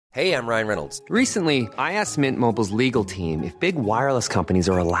Hey, I'm Ryan Reynolds. Recently, I asked Mint Mobile's legal team if big wireless companies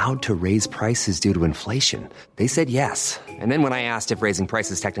are allowed to raise prices due to inflation. They said yes. And then when I asked if raising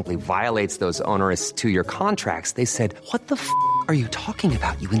prices technically violates those onerous two-year contracts, they said, "What the f*** are you talking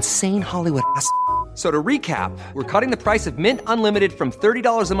about, you insane Hollywood ass?" So to recap, we're cutting the price of Mint Unlimited from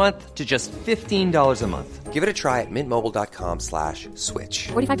 $30 a month to just $15 a month. Give it a try at mintmobile.com/switch.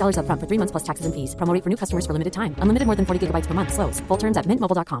 $45 up front for 3 months plus taxes and fees. Promo rate for new customers for limited time. Unlimited more than 40 gigabytes per month. Slows full terms at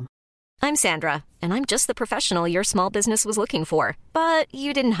mintmobile.com. I'm Sandra, and I'm just the professional your small business was looking for. But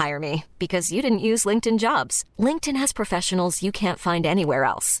you didn't hire me because you didn't use LinkedIn Jobs. LinkedIn has professionals you can't find anywhere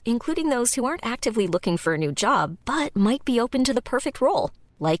else, including those who aren't actively looking for a new job, but might be open to the perfect role,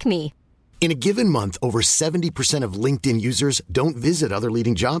 like me. In a given month, over 70% of LinkedIn users don't visit other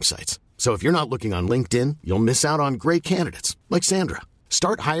leading job sites. So if you're not looking on LinkedIn, you'll miss out on great candidates like Sandra.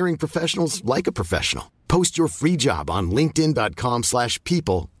 Start hiring professionals like a professional. Post your free job on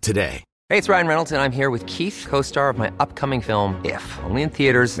linkedin.com/people today. Hey, it's Ryan Reynolds, and I'm here with Keith, co-star of my upcoming film, If, only in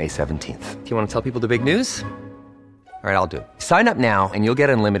theaters May 17th. Do you want to tell people the big news? All right, I'll do it. Sign up now and you'll get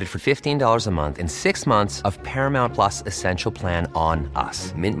unlimited for $15 a month and 6 months of Paramount Plus Essential Plan on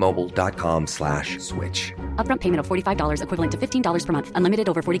us. mintmobile.com/switch. Upfront payment of $45 equivalent to $15 per month. Unlimited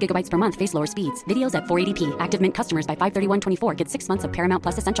over 40 gigabytes per month. Face lower speeds. Videos at 480p. Active Mint customers by 531.24 get 6 months of Paramount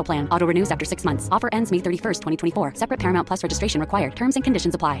Plus Essential Plan. Auto renews after 6 months. Offer ends May 31st, 2024. Separate Paramount Plus registration required. Terms and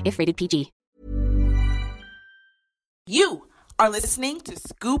conditions apply if rated PG. You are listening to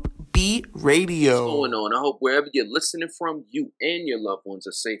Scoop B Radio. What's going on? I hope wherever you're listening from, you and your loved ones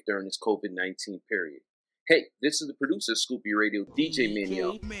are safe during this COVID-19 period. Hey, this is the producer of Scoop B Radio, DJ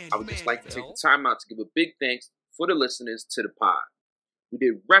Manio. I would just like to take the time out to give a big thanks for the listeners to the pod. We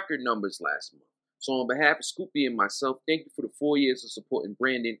did record numbers last month. So on behalf of Scoop B and myself, thank you for the 4 years of supporting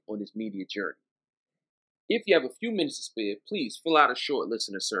Brandon on his media journey. If you have a few minutes to spare, please fill out a short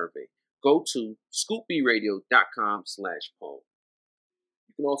listener survey. Go to scoopbradio.com/poll.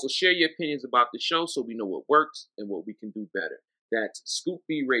 You can also share your opinions about the show so we know what works and what we can do better. That's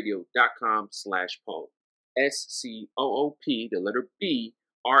scoopbradio.com/poll. SCOOP, the letter B,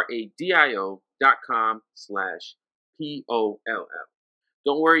 RADIO.com/POLL.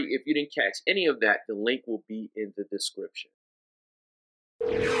 Don't worry if you didn't catch any of that, the link will be in the description.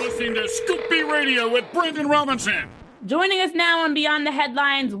 You're listening to Scoop B Radio with Brandon Robinson. Joining us now on Beyond the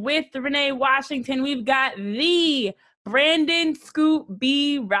Headlines with Renee Washington, we've got the Brandon Scoop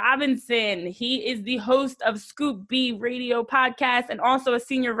B Robinson. He is the host of Scoop B Radio podcast and also a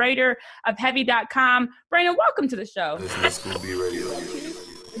senior writer of Heavy.com. Brandon, welcome to the show. This is Scoop B Radio.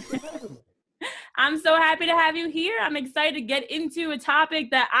 I'm so happy to have you here. I'm excited to get into a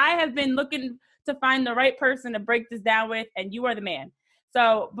topic that I have been looking to find the right person to break this down with, and you are the man.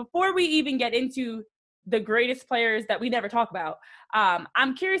 So before we even get into the greatest players that we never talk about,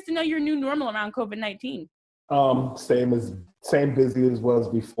 I'm curious to know your new normal around COVID-19. Same busy as was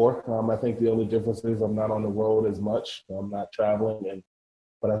before. I think the only difference is I'm not on the road as much. I'm not traveling,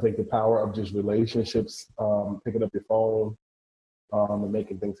 but I think the power of just relationships, picking up your phone, and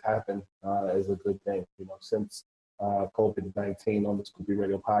making things happen is a good thing. You know, since COVID-19 on the Scoop B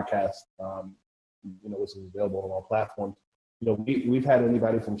Radio podcast, which is available on all platforms. You know, we've had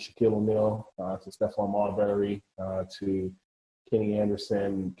anybody from Shaquille O'Neal to Stephon Marbury to Kenny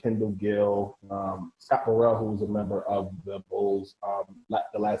Anderson, Kendall Gill, Scott Burrell, who was a member of the Bulls,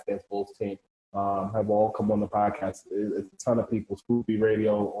 the Last Dance Bulls team, have all come on the podcast. It's a ton of people. Scoop B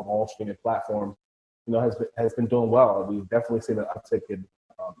Radio on all streaming platforms, has been doing well. We've definitely seen an uptick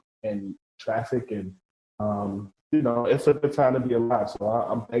in traffic, and it's a good time to be alive. So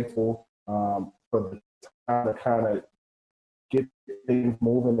I'm thankful for the time to kind of get things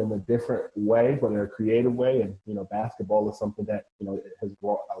moving in a different way, but in a creative way. And, basketball is something that, has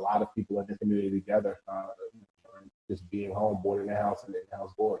brought a lot of people in the community together, just being home, board in the house and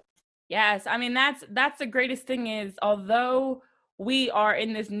in-house board. Yes. I mean, that's the greatest thing is, although we are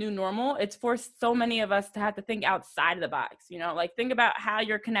in this new normal, it's forced so many of us to have to think outside of the box, think about how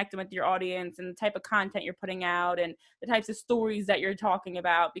you're connecting with your audience and the type of content you're putting out and the types of stories that you're talking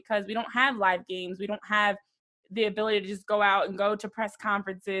about, because we don't have live games. We don't have the ability to just go out and go to press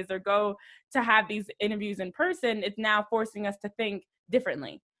conferences or go to have these interviews in person. It's now forcing us to think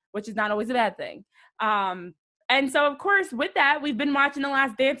differently, which is not always a bad thing. And so, of course, with that, we've been watching The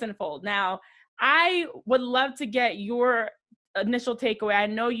Last Dance unfold. Now, I would love to get your initial takeaway. I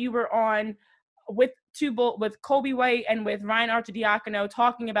know you were on with Kobe White and with Ryan Arcidiacono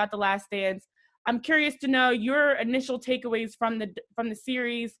talking about The Last Dance. I'm curious to know your initial takeaways from the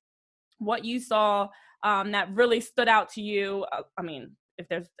series, what you saw that really stood out to you. I mean, if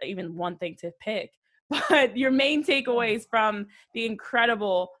there's even one thing to pick, but your main takeaways from the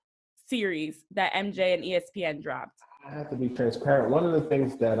incredible series that MJ and ESPN dropped? I have to be transparent. One of the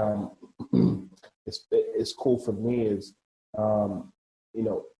things that is cool for me is, I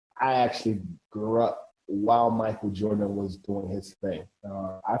actually grew up while Michael Jordan was doing his thing.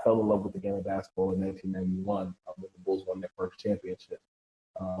 I fell in love with the game of basketball in 1991 when the Bulls won their first championship.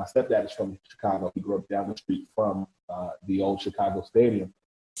 My stepdad is from Chicago. He grew up down the street from the old Chicago Stadium.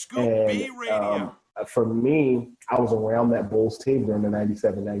 Scoop B Radio. For me, I was around that Bulls team during the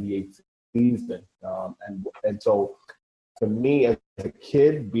 97-98 season. And so for me as a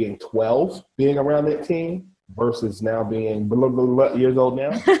kid, being 12, being around that team versus now being years old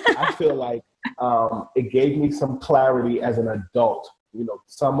now, I feel like it gave me some clarity as an adult.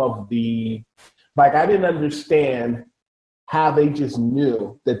 Some of the, I didn't understand how they just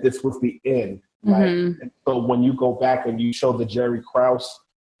knew that this was the end. Right? Mm-hmm. And so when you go back and you show the Jerry Krause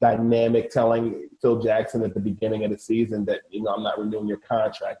dynamic telling Phil Jackson at the beginning of the season that, I'm not renewing your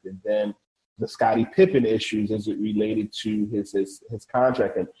contract. And then the Scottie Pippen issues as it related to his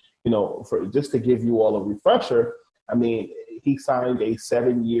contract. And, for just to give you all a refresher, I mean, he signed a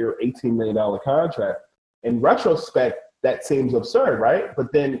 7-year, $18 million contract. In retrospect, that seems absurd, right?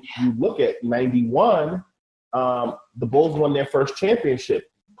 But then you look at 91, the Bulls won their first championship.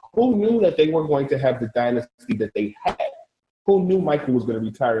 Who knew that they were going to have the dynasty that they had? Who knew Michael was going to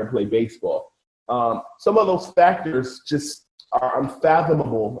retire and play baseball? Some of those factors just are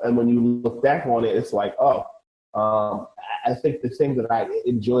unfathomable. And when you look back on it, it's like, I think the thing that I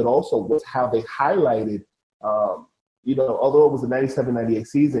enjoyed also was how they highlighted, although it was the 97-98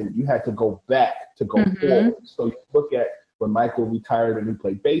 season, you had to go back to go forward. So you look at when Michael retired and he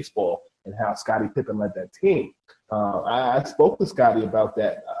played baseball and how Scottie Pippen led that team. I spoke to Scottie about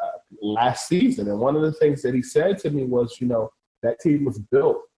that last season. And one of the things that he said to me was, that team was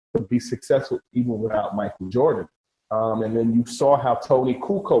built to be successful even without Michael Jordan. And then you saw how Tony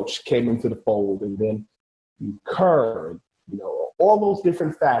Kukoc came into the fold, and then Kerr, all those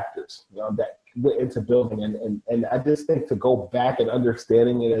different factors that went into building. And I just think to go back and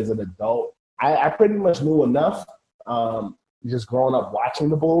understanding it as an adult, I pretty much knew enough just growing up watching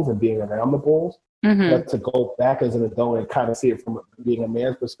the Bulls and being around the Bulls. But to go back as an adult and kind of see it from being a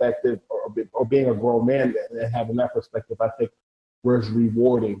man's perspective or being a grown man and having that perspective, I think was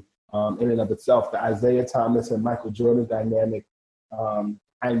rewarding in and of itself. The Isaiah Thomas and Michael Jordan dynamic,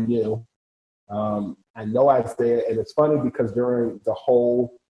 I knew. I know Isaiah, and it's funny because during the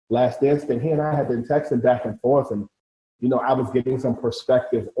whole Last Dance thing, he and I had been texting back and forth, and, I was getting some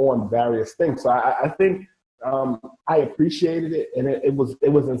perspective on various things. So I think I appreciated it, and it was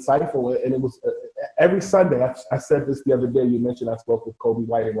insightful, and it was every Sunday. I said this the other day. You mentioned I spoke with Kobe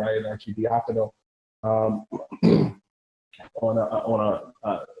White and Ryan Arcidiacono on a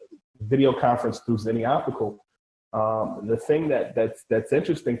video conference through Zenny Optical. The thing that's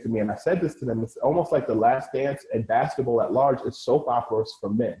interesting to me, and I said this to them, it's almost like the Last Dance and basketball at large is soap operas for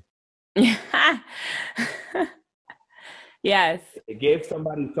men. Yes. It gave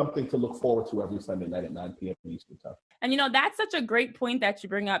somebody something to look forward to every Sunday night at 9 p.m. Eastern Time. And, that's such a great point that you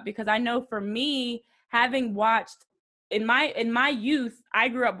bring up, because I know for me, having watched in my youth, I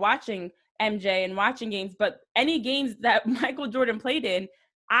grew up watching MJ and watching games, but any games that Michael Jordan played in,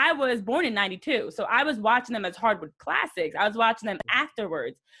 I was born in 92. So I was watching them as hardwood classics. I was watching them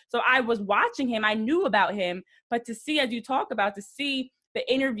afterwards. So I was watching him. I knew about him. But to see, as you talk about, to see the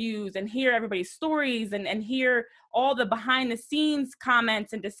interviews and hear everybody's stories and hear all the behind the scenes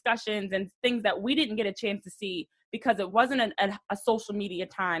comments and discussions and things that we didn't get a chance to see because it wasn't a social media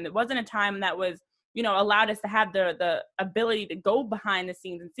time. It wasn't a time that was, allowed us to have the ability to go behind the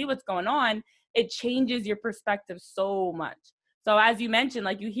scenes and see what's going on. It changes your perspective so much. So as you mentioned,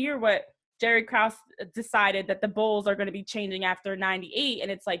 you hear what Jerry Krause decided that the Bulls are going to be changing after 98.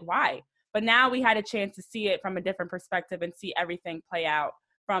 And it's like, why? But now we had a chance to see it from a different perspective and see everything play out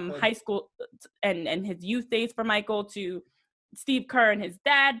from high school and his youth days for Michael to Steve Kerr and his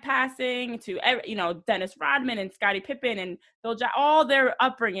dad passing to, Dennis Rodman and Scottie Pippen and Phil Jackson, all their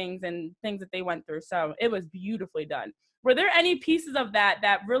upbringings and things that they went through. So it was beautifully done. Were there any pieces of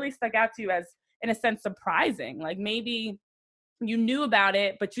that really stuck out to you as, in a sense, surprising? Like maybe you knew about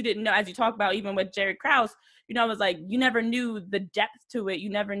it, but you didn't know, as you talk about even with Jerry Krause, it was like you never knew the depth to it. You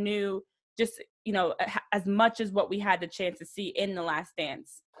never knew just, as much as what we had the chance to see in The Last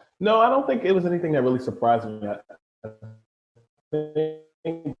Dance. No, I don't think it was anything that really surprised me. I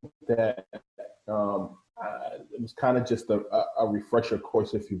think that it was kind of just a refresher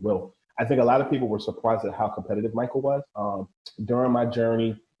course, if you will. I think a lot of people were surprised at how competitive Michael was. During my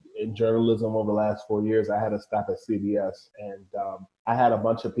journey in journalism over the last 4 years, I had to stop at CBS, and I had a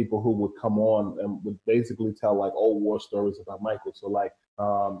bunch of people who would come on and would basically tell old war stories about Michael. So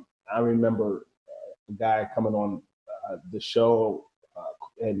remember a guy coming on the show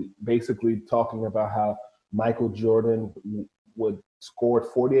and basically talking about how Michael Jordan would score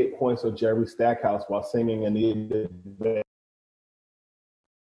 48 points on Jerry Stackhouse while singing Anita Baker.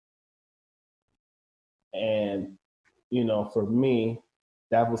 And, you know, for me,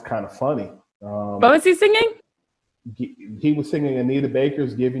 that was kind of funny. What was he singing? He was singing Anita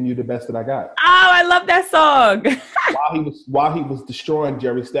Baker's "Giving You the Best That I Got." Oh, I love that song. while he was destroying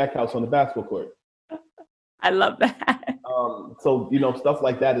Jerry Stackhouse on the basketball court. I love that. So, you know, stuff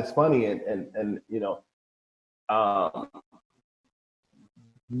like that is funny, and you know,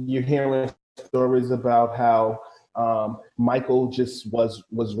 you're hearing stories about how Michael just was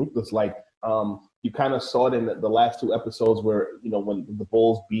ruthless. Like, you kind of saw it in the last two episodes where, you know, when the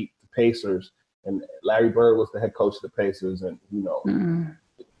Bulls beat the Pacers and Larry Bird was the head coach of the Pacers, and, you know,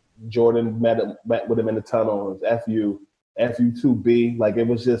 Jordan met with him in the tunnel, and FU2B. Like, it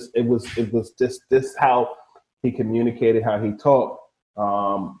was just this how he communicated, how he talked.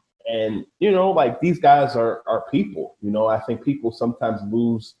 And, you know, like, these guys are people. You know, I think people sometimes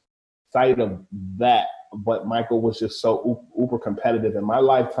lose sight of that, but Michael was just so uber competitive. In my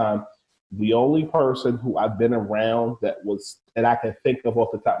lifetime, the only person who I've been around that I can think of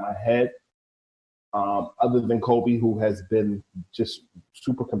off the top of my head, other than Kobe, who has been just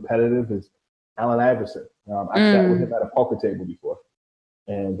super competitive, is Allen Iverson. I sat with him at a poker table before,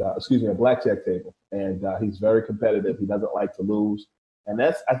 and a blackjack table, and he's very competitive. He doesn't like to lose, and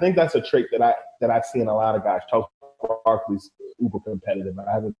I think that's a trait that I see in a lot of guys. Charles Barkley's uber competitive.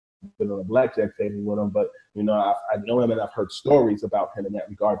 I haven't been on a blackjack table with him, but, you know, I know him and I've heard stories about him in that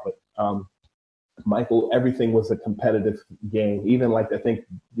regard. But Michael, everything was a competitive game. Even, like, I think,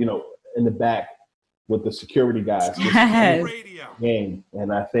 you know, in the back with the security guys, game.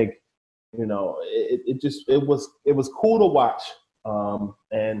 And I think, you know, it was cool to watch.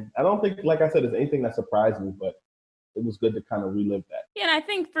 And I don't think, like I said, there's anything that surprised me, but it was good to kind of relive that. Yeah, and I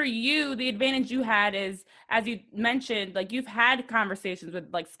think for you, the advantage you had is, as you mentioned, like, you've had conversations with,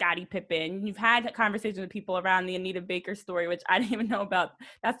 like, Scottie Pippen. You've had conversations with people around the Anita Baker story, which I didn't even know about.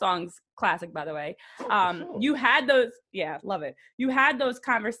 That song's classic, by the way. You had those, yeah, love it. You had those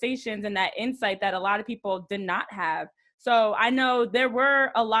conversations and that insight that a lot of people did not have. So I know there were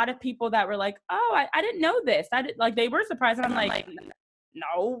a lot of people that were like, oh, I didn't know this. Like, they were surprised. And I'm like,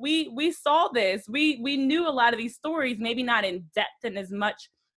 no, we saw this. We knew a lot of these stories, maybe not in depth and as much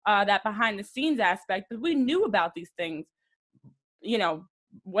that behind the scenes aspect, but we knew about these things, you know,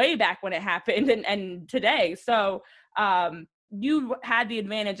 way back when it happened and today. So you had the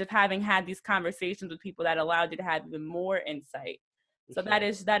advantage of having had these conversations with people that allowed you to have even more insight. So that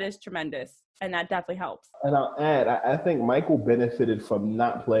is tremendous, and that definitely helps. And I'll add, I think Michael benefited from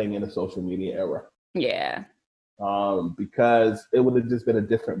not playing in a social media era. Yeah. Because it would have just been a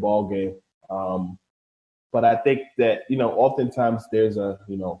different ball game. But I think that, you know, oftentimes there's a,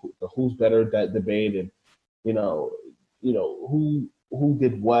 you know, who's better, that debate, and, you know, who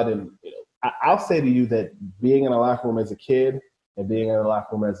did what. And, you know, I'll say to you that being in a locker room as a kid and being in a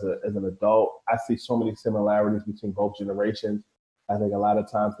locker room as an adult, I see so many similarities between both generations. I think a lot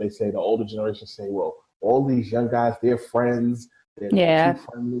of times they say, the older generation say, well, all these young guys, they're friends. They're too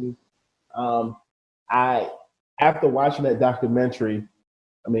friendly. After watching that documentary,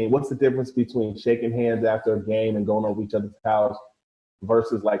 I mean, what's the difference between shaking hands after a game and going over each other's house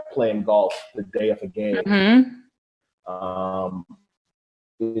versus, like, playing golf the day of a game? Mm-hmm.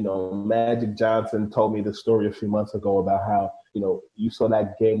 You know, Magic Johnson told me the story a few months ago about how, you know, you saw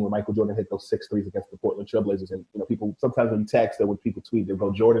that game where Michael Jordan hit those 6 threes against the Portland Trailblazers. And, you know, people, sometimes when you text or when people tweet, they'll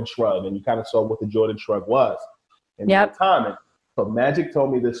go Jordan Shrug. And you kind of saw what the Jordan Shrug was in that time. And so Magic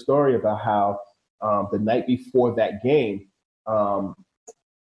told me this story about how the night before that game,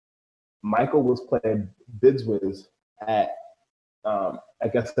 Michael was playing Biz Wiz at, I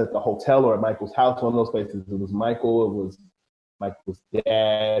guess, at the hotel or at Michael's house, one of those places. It was Michael, it was Michael's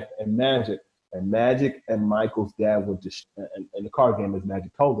dad, and Magic. And Magic and Michael's dad were just, and the card game, as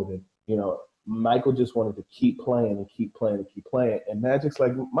Magic told him, and, you know, Michael just wanted to keep playing and keep playing and keep playing. And Magic's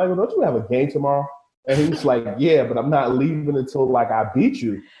like, Michael, don't you have a game tomorrow? And he's like, yeah, but I'm not leaving until, like, I beat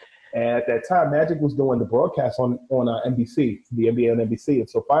you. And at that time, Magic was doing the broadcast on NBC, the NBA on NBC. And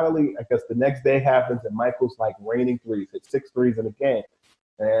so finally, I guess the next day happens, and Michael's, like, raining threes, hit 6 threes in a game.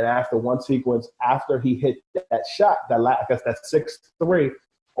 And after one sequence, after he hit that shot, I guess that 6-3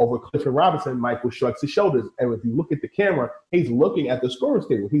 over Clifford Robinson, Michael shrugs his shoulders. And if you look at the camera, he's looking at the scorer's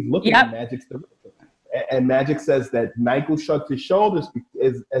table. He's looking at Magic's direction. And Magic says that Michael shrugged his shoulders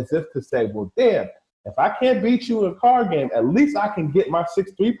as if to say, well, damn, if I can't beat you in a card game, at least I can get my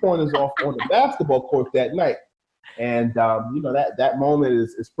 6 3-pointers off on the basketball court that night. And that moment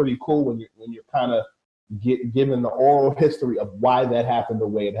is pretty cool when you're kind of given the oral history of why that happened the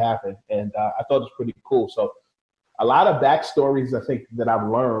way it happened. And I thought it was pretty cool. So a lot of backstories I think that I've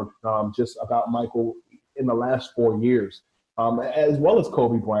learned just about Michael in the last 4 years, as well as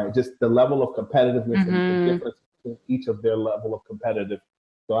Kobe Bryant, just the level of competitiveness and the difference in each of their level of competitive.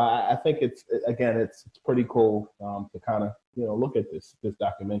 So I think it's pretty cool to kind of, look at this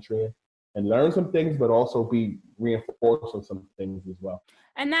documentary and learn some things, but also be reinforced on some things as well.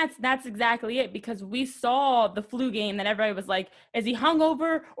 And that's exactly it, because we saw the flu game that everybody was like, is he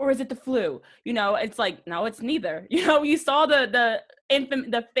hungover or is it the flu? It's like, no, it's neither. You saw the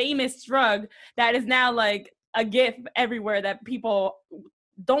famous drug that is now like a GIF everywhere that people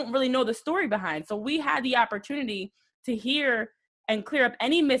don't really know the story behind. So we had the opportunity to hear and clear up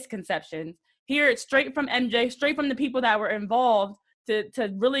any misconceptions, hear it straight from MJ, straight from the people that were involved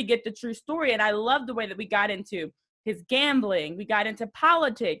to really get the true story. And I love the way that we got into his gambling. We got into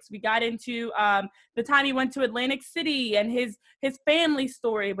politics. We got into the time he went to Atlantic City and his family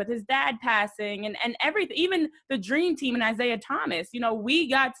story with his dad passing and everything, even the dream team and Isaiah Thomas. We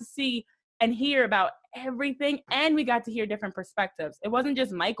got to see and hear about everything, and we got to hear different perspectives. It wasn't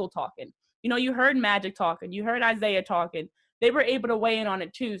just Michael talking. You heard Magic talking. You heard Isaiah talking. They were able to weigh in on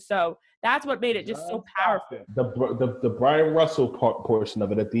it too. So that's what made it just so powerful. The Brian Russell portion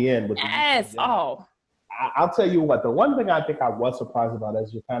of it at the end. Yes. I'll tell you what, the one thing I think I was surprised about,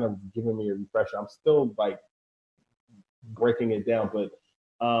 as you're kind of giving me a refresher, I'm still like breaking it down, but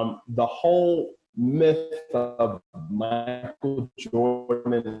the whole myth of Michael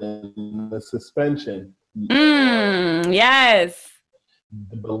Jordan and the suspension. Yes.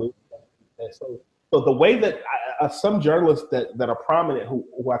 The belief. So the way that some journalists that are prominent,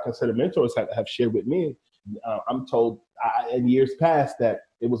 who I consider mentors, have shared with me, I'm told in years past that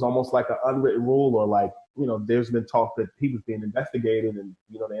it was almost like an unwritten rule, or like, there's been talk that he was being investigated, and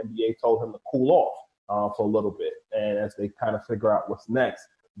the NBA told him to cool off for a little bit, and as they kind of figure out what's next.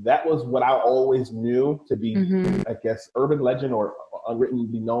 That was what I always knew to be, I guess, urban legend or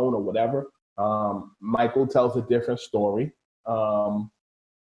unwrittenly known or whatever. Michael tells a different story, and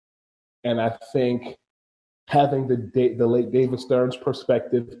I think having the late David Stern's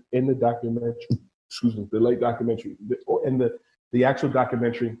perspective in the documentary, the late documentary, and the actual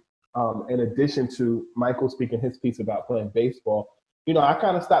documentary, in addition to Michael speaking his piece about playing baseball, I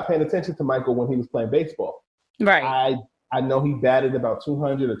kind of stopped paying attention to Michael when he was playing baseball. Right. I know he batted about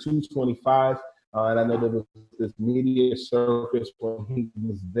 200 or 225, and I know there was this media circus when he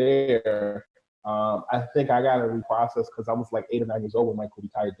was there. I think I got to reprocess because I was like 8 or 9 years old when Michael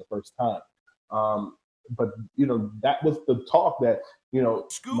retired the first time. But that was the talk that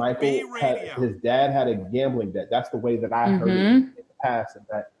Michael his dad had a gambling debt. That's the way that I heard it in the past, and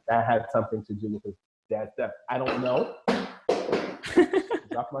that had something to do with his dad's death. I don't know.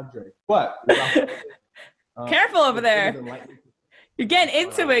 Drop my drink, but careful over there. You're getting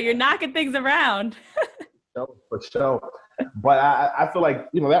into it. You're knocking things around. For sure. But I feel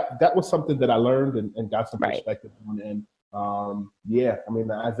like that was something that I learned and got some perspective on. And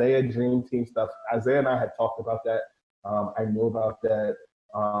the Isaiah Dream Team stuff, Isaiah and I had talked about that. I knew about that.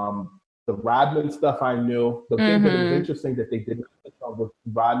 The Rodman stuff I knew. The thing that was interesting that they didn't with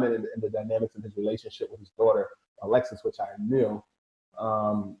Rodman and the dynamics of his relationship with his daughter, Alexis, which I knew.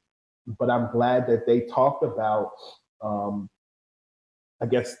 But I'm glad that they talked about, I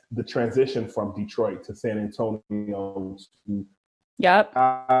guess, the transition from Detroit to San Antonio. Yep.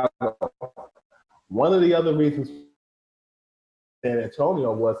 One of the other reasons San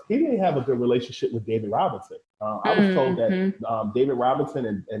Antonio was he didn't have a good relationship with David Robinson. I was told that David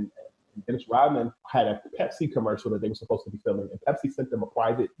Robinson and Dennis Rodman had a Pepsi commercial that they were supposed to be filming, and Pepsi sent them a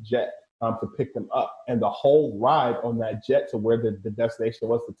private jet to pick them up. And the whole ride on that jet to where the destination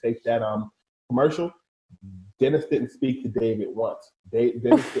was to take that commercial, Dennis didn't speak to David once.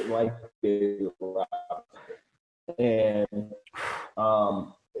 Dennis didn't like David Robinson. And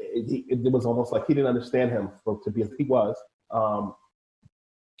it was almost like he didn't understand him to be as he was,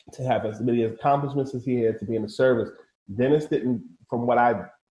 to have as many accomplishments as he had, to be in the service. Dennis didn't, from what I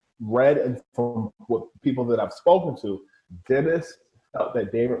read and from what people that I've spoken to, Dennis felt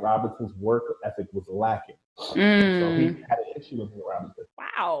that David Robinson's work ethic was lacking. So he had an issue with David Robinson.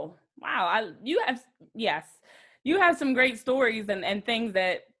 Wow. You have some great stories and things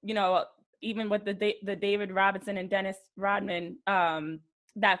that, even with the David Robinson and Dennis Rodman,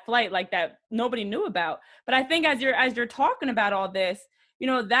 that flight like that, nobody knew about. But I think as you're talking about all this,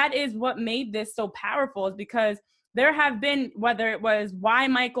 that is what made this so powerful, is because there have been, whether it was why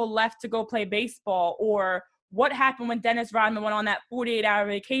Michael left to go play baseball or what happened when Dennis Rodman went on that 48-hour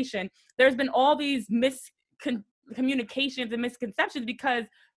vacation, there's been all these communications and misconceptions because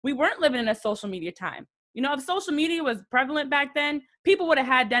we weren't living in a social media time. You know, if social media was prevalent back then, people would have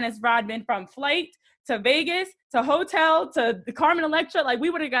had Dennis Rodman from flight to Vegas to hotel to the Carmen Electra. Like, we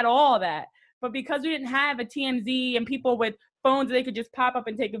would have got all that. But because we didn't have a TMZ and people with phones that they could just pop up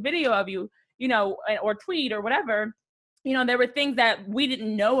and take a video of you, you know, or tweet or whatever, you know, there were things that we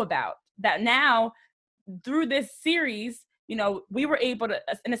didn't know about that now through this series, you know, we were able to,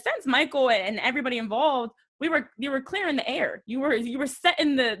 in a sense, Michael and everybody involved, you were clearing the air. You were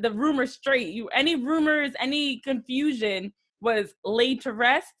setting the rumors straight. Any rumors, any confusion was laid to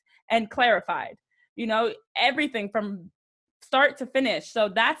rest and clarified. You know, everything from start to finish. So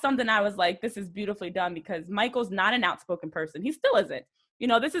that's something I was like, this is beautifully done, because Michael's not an outspoken person. He still isn't. You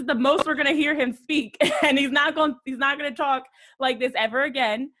know, this is the most we're gonna hear him speak, and he's not gonna talk like this ever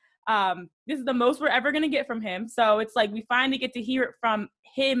again. This is the most we're ever gonna get from him. So it's like we finally get to hear it from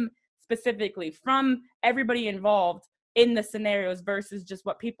him specifically, from everybody involved in the scenarios versus just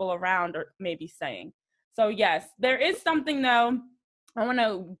what people around are maybe saying. So yes, there is something though I want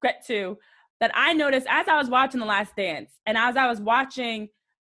to get to that I noticed as I was watching The Last Dance, and as I was watching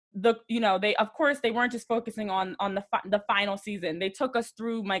they weren't just focusing on the final season. They took us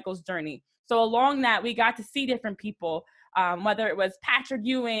through Michael's journey. So along that, we got to see different people, whether it was Patrick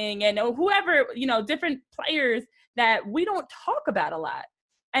Ewing and whoever, you know, different players that we don't talk about a lot.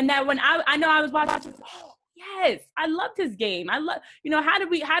 And that when I know I was watching, oh, yes, I loved his game. I love, you know, how do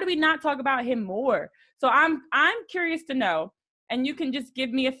we not talk about him more? So I'm curious to know, and you can just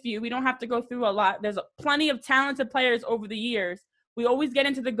give me a few. We don't have to go through a lot. There's plenty of talented players over the years. We always get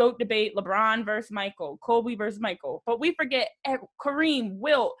into the GOAT debate, LeBron versus Michael, Kobe versus Michael. But we forget Kareem,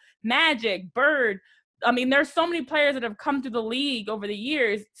 Wilt, Magic, Bird. I mean, there's so many players that have come through the league over the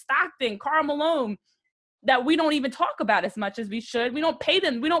years, Stockton, Karl Malone, that we don't even talk about as much as we should. We don't pay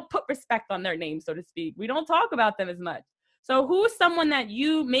them. We don't put respect on their names, so to speak. We don't talk about them as much. So who's someone that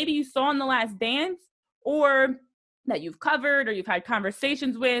maybe you saw in The Last Dance, or that you've covered or you've had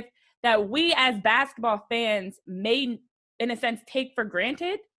conversations with, that we as basketball fans may, in a sense, take for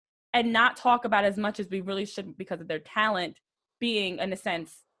granted and not talk about as much as we really should because of their talent being, in a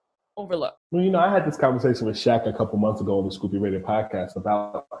sense, overlooked? Well, you know, I had this conversation with Shaq a couple months ago on the Scoop B Radio podcast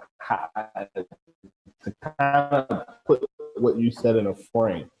about how to kind of put what you said in a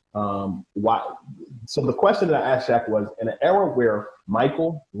frame. Why? So the question that I asked Shaq was, in an era where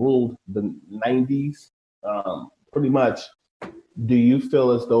Michael ruled the 90s, pretty much, do you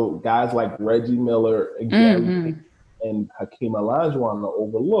feel as though guys like Reggie Miller again and Hakeem Olajuwon are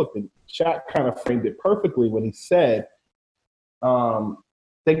overlooked? And Shaq kind of framed it perfectly when he said,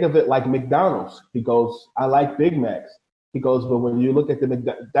 think of it like McDonald's. He goes, I like Big Macs. He goes, but when you look at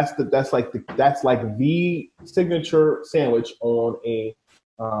that's like the signature sandwich on a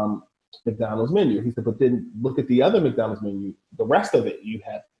McDonald's menu. He said, but then look at the other McDonald's menu. The rest of it, you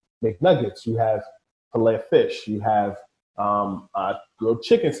have McNuggets, you have filet of fish, you have a grilled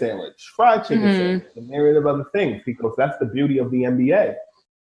chicken sandwich, fried chicken sandwich, a myriad of other things. He goes, that's the beauty of the NBA.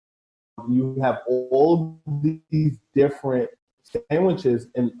 You have all these different sandwiches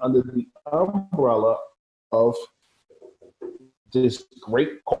and under the umbrella of this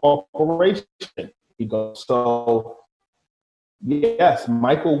great corporation. He goes, so yes,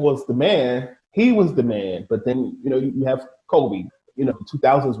 Michael was the man. He was the man. But then, you know, you have Kobe. You know,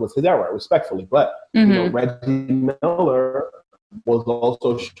 2000s was his era, respectfully. But, you know, Reggie Miller was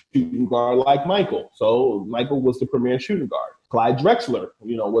also shooting guard like Michael. So Michael was the premier shooting guard. Clyde Drexler,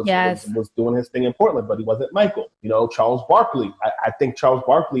 you know, was doing his thing in Portland, but he wasn't Michael. You know, Charles Barkley. I think Charles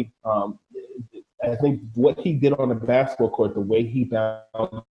Barkley, I think what he did on the basketball court, the way he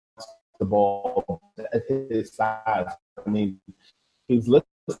bounced the ball at his size, I mean, he's listed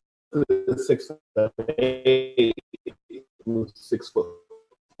at 6'8",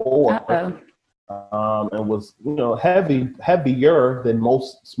 6'4", and was, you know, heavier than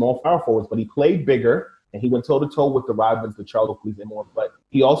most small power forwards, but he played bigger and he went toe to toe with the Rodmans, the Charles Oakleys, and more. But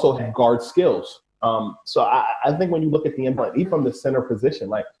he also had guard skills. So I think when you look at the impact, even from the center position,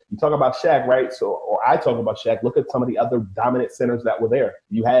 like you talk about Shaq, right? So, or I talk about Shaq. Look at some of the other dominant centers that were there.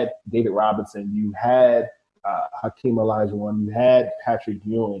 You had David Robinson, you had Hakeem Olajuwon, you had Patrick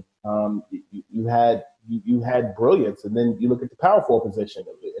Ewing, you had brilliance, and then you look at the power forward position.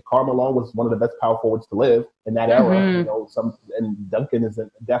 Karl Malone was one of the best power forwards to live in that era. You know, and Duncan is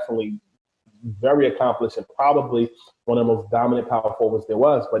definitely very accomplished and probably one of the most dominant power forwards there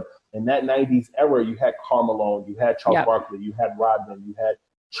was. But in that 90s era, you had Karl Malone, you had Charles Barkley, you had Rodman, you had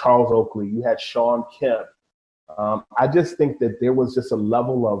Charles Oakley, you had Shawn Kemp. I just think that there was just a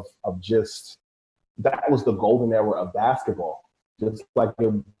level of just, that was the golden era of basketball. just like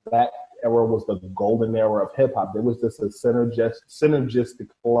that era was the golden era of hip hop. There was just a synergistic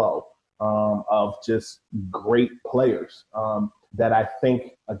flow of just great players that I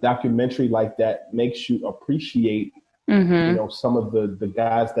think a documentary like that makes you appreciate, some of the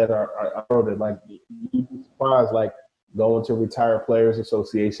guys that are like, you'd be surprised, like going to Retired Players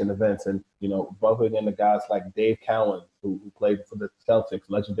Association events and, bumping into guys like Dave Cowan, who played for the Celtics,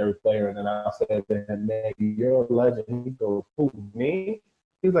 legendary player. And then I'll say to him, man, you're a legend. He goes, who, me?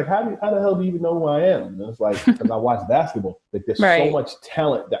 He's like, how the hell do you even know who I am? And it's like, because I watch basketball. Like, there's so much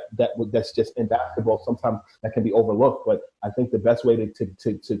talent that's just in basketball. Sometimes that can be overlooked. But I think the best way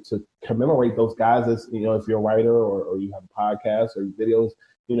to commemorate those guys is, if you're a writer or you have a podcast or videos,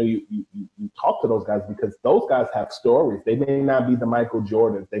 you talk to those guys, because those guys have stories. They may not be the Michael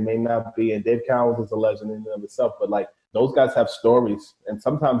Jordans. They may not be, and Dave Cowens is a legend in and of itself, but like those guys have stories. And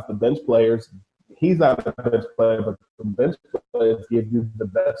sometimes the bench players, he's not a bench player, but the bench players give you the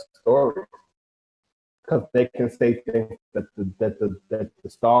best stories because they can say things that the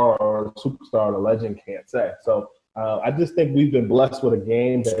star or superstar or the legend can't say. So I just think we've been blessed with a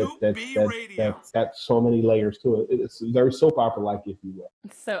game that's got so many layers to it. It's very soap opera-like, if you will.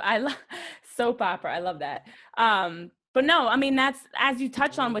 So I love soap opera. I love that. But no, I mean, that's, as you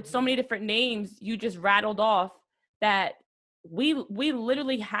touch on with so many different names you just rattled off, that we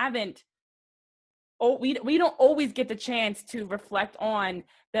literally haven't. We don't always get the chance to reflect on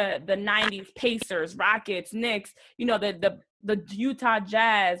the 90s Pacers, Rockets, Knicks, the Utah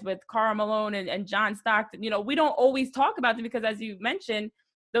Jazz with Karl Malone and John Stockton. We don't always talk about them because, as you mentioned,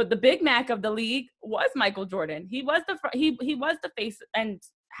 the Big Mac of the league was Michael Jordan. He was the face, and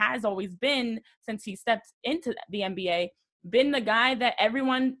has always been, since he stepped into the NBA, been the guy that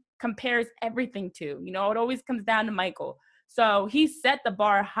everyone compares everything to. It always comes down to Michael. So he set the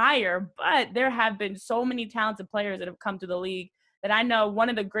bar higher, but there have been so many talented players that have come to the league that I know one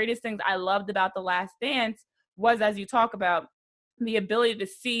of the greatest things I loved about The Last Dance was, as you talk about, the ability to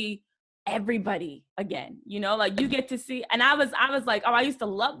see everybody again. Like you get to see, and I was like, oh, I used to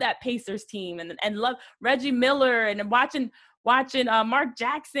love that Pacers team and love Reggie Miller and watching Mark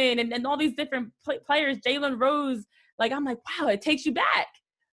Jackson and all these different players, Jalen Rose. Like, I'm like, wow, it takes you back,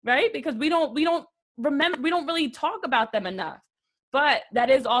 right? Because we don't remember, we don't really talk about them enough. But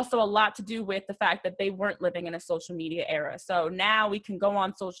that is also a lot to do with the fact that they weren't living in a social media era. So now we can go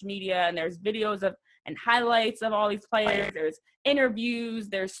on social media and there's videos and highlights of all these players. There's interviews,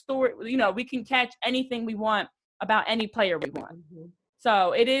 there's story, we can catch anything we want about any player we want.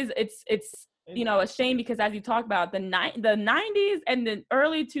 So it's a shame, because as you talk about the 90s and the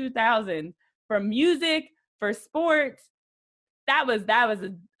early 2000s, for music, for sports, that was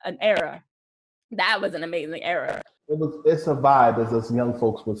an era. That was an amazing era. It's a vibe, as us young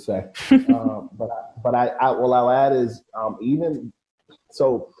folks would say. But I'll add is, even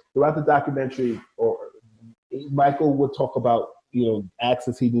so, throughout the documentary, or Michael would talk about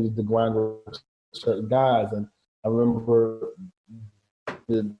access he needed to grind with certain guys, and I remember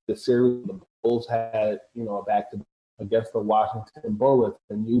the series the Bulls had a back-to-back against the Washington Bullets,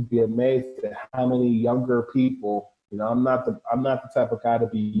 and you'd be amazed at how many younger people. I'm not the type of guy to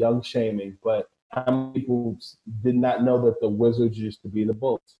be young shaming, but how many people did not know that the Wizards used to be the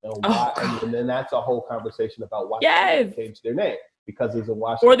Bulls? And why? And then that's a whole conversation about why they changed their name, because there's a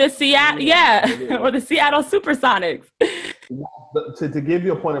Washington or the Seattle, or the Seattle SuperSonics. To give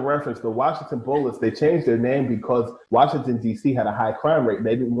you a point of reference, the Washington Bullets, they changed their name because Washington D.C. had a high crime rate.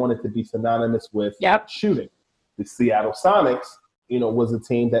 They didn't want it to be synonymous with shooting. The Seattle Sonics, was a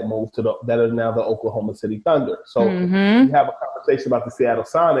team that moved that are now the Oklahoma City Thunder. So you have a conversation about the Seattle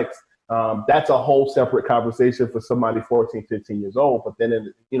Sonics. That's a whole separate conversation for somebody 14, 15 years old. But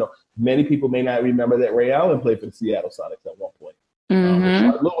then, many people may not remember that Ray Allen played for the Seattle Sonics at one point.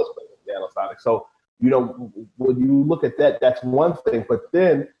 Lewis played for the Seattle Sonics. So, when you look at that, that's one thing. But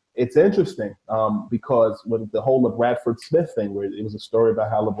then it's interesting because when the whole LaBradford Smith thing, where it was a story about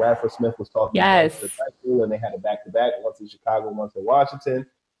how LaBradford Smith was talking about the school, and they had a back-to-back, once in Chicago, once in Washington.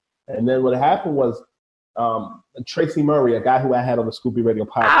 And then what happened was, Tracy Murray, a guy who I had on the Scoop B Radio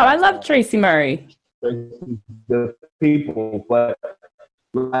podcast. Oh, I love Tracy Murray. The people, but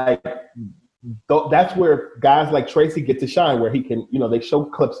that's where guys like Tracy get to shine, where he can, they show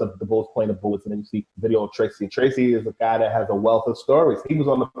clips of the Bulls playing the Bullets, and then you see video of Tracy. Tracy is a guy that has a wealth of stories. He was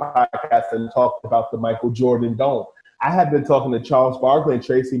on the podcast and talked about the Michael Jordan Dome. I had been talking to Charles Barkley and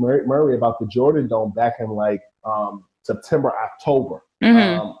Tracy Murray about the Jordan Dome back in September, October,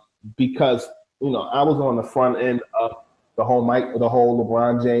 because I was on the front end of the whole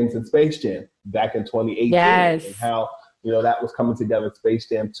LeBron James and Space Jam back in 2018, and how that was coming together, Space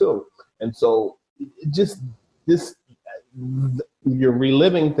Jam 2. And so just this, you're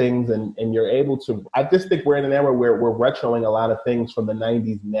reliving things and you're able to, I just think we're in an era where we're retroing a lot of things from the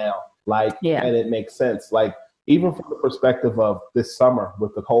 90s now. And it makes sense. Like, even from the perspective of this summer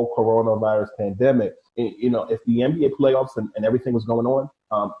with the whole coronavirus pandemic, if the NBA playoffs and everything was going on,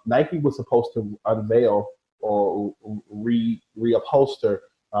 Nike was supposed to unveil or reupholster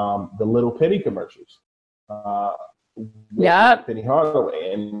the Little Penny commercials. Penny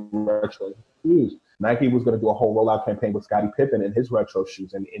Hardaway and retro shoes. Nike was going to do a whole rollout campaign with Scottie Pippen and his retro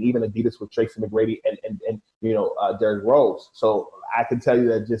shoes, and even Adidas with Tracy McGrady and Derrick Rose. So I can tell you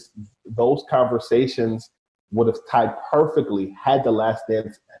that just those conversations would have tied perfectly had The Last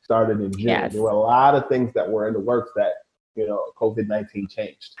Dance started in June. Yes. There were a lot of things that were in the works that COVID-19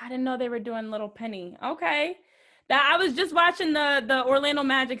 changed. I didn't know they were doing Little Penny. Okay, I was just watching the Orlando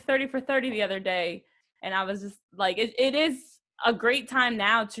Magic 30 for 30 the other day, and I was just like, it is a great time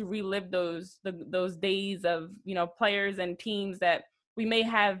now to relive those days of, players and teams that we may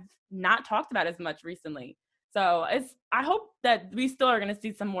have not talked about as much recently. So I hope that we still are going to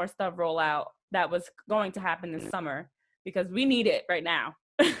see some more stuff roll out that was going to happen this summer, because we need it right now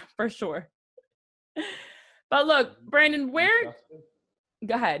for sure. But look, Brandon,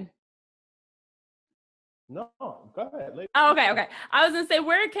 go ahead. No, go ahead. Oh, okay. I was going to say,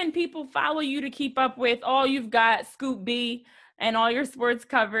 where can people follow you to keep up with all you've got, Scoop B, and all your sports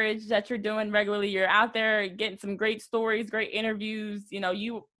coverage that you're doing regularly? You're out there getting some great stories, great interviews.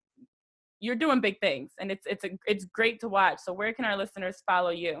 You're doing big things, and it's great to watch. So where can our listeners follow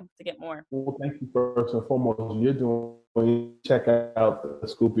you to get more? Well, thank you first and foremost. Check out the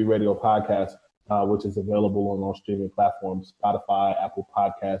Scoop B Radio podcast, which is available on all streaming platforms: Spotify, Apple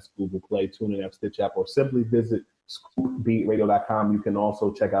Podcasts, Google Play, TuneIn app, Stitch app, or simply visit scoopbeatradio.com. You can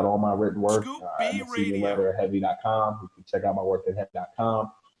also check out all my written work at heavy.com. You can check out my work at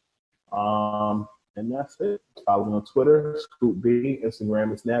heavy.com. And that's it. Follow me on Twitter, Scoop B, Instagram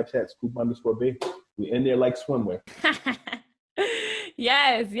and Snapchat, Scoop_B. We in there like swimwear.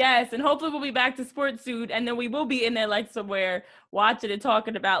 Yes. And hopefully we'll be back to Sports Suit, and then we will be in there like somewhere watching and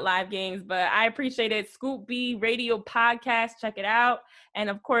talking about live games. But I appreciate it. Scoop B Radio Podcast. Check it out. And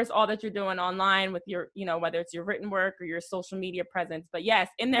of course, all that you're doing online with your, whether it's your written work or your social media presence. But yes,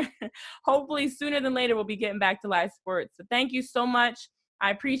 in there, hopefully sooner than later, we'll be getting back to live sports. So thank you so much. I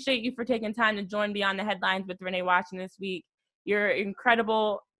appreciate you for taking time to join Beyond the Headlines with Renee Washington this week. You're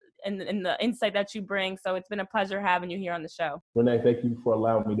incredible in the insight that you bring. So it's been a pleasure having you here on the show. Renee, thank you for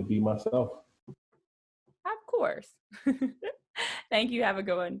allowing me to be myself. Of course. Thank you. Have a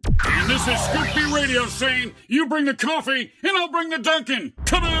good one. And this is Scoop B Radio saying, you bring the coffee and I'll bring the Dunkin'.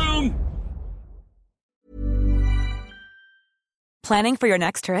 Come on! Planning for your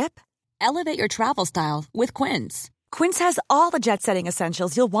next trip? Elevate your travel style with Quince. Quince has all the jet-setting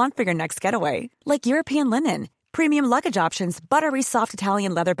essentials you'll want for your next getaway, like European linen, premium luggage options, buttery soft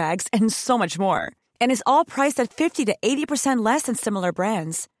Italian leather bags, and so much more. And is all priced at 50 to 80% less than similar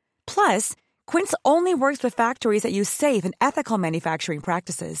brands. Plus, Quince only works with factories that use safe and ethical manufacturing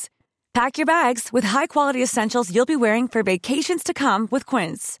practices. Pack your bags with high-quality essentials you'll be wearing for vacations to come with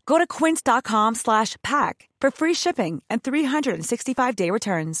Quince. Go to quince.com/pack for free shipping and 365-day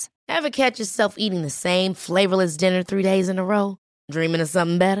returns. Ever catch yourself eating the same flavorless dinner 3 days in a row? Dreaming of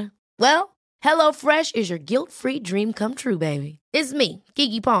something better? Well, HelloFresh is your guilt-free dream come true, baby. It's me,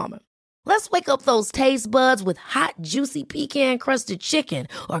 Keke Palmer. Let's wake up those taste buds with hot, juicy pecan-crusted chicken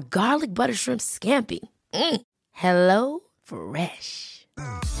or garlic butter shrimp scampi. Hello Fresh.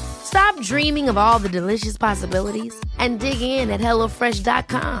 Stop dreaming of all the delicious possibilities and dig in at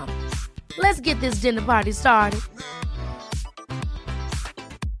HelloFresh.com. Let's get this dinner party started.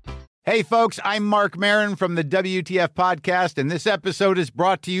 Hey, folks, I'm Mark Maron from the WTF Podcast, and this episode is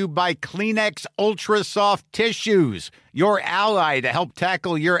brought to you by Kleenex Ultra Soft Tissues, your ally to help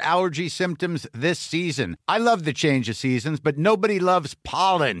tackle your allergy symptoms this season. I love the change of seasons, but nobody loves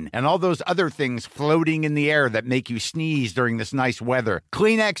pollen and all those other things floating in the air that make you sneeze during this nice weather.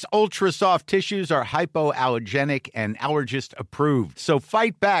 Kleenex Ultra Soft Tissues are hypoallergenic and allergist approved, so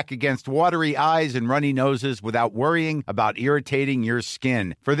fight back against watery eyes and runny noses without worrying about irritating your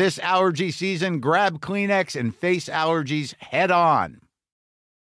skin. For this allergy season, grab Kleenex and face allergies head on.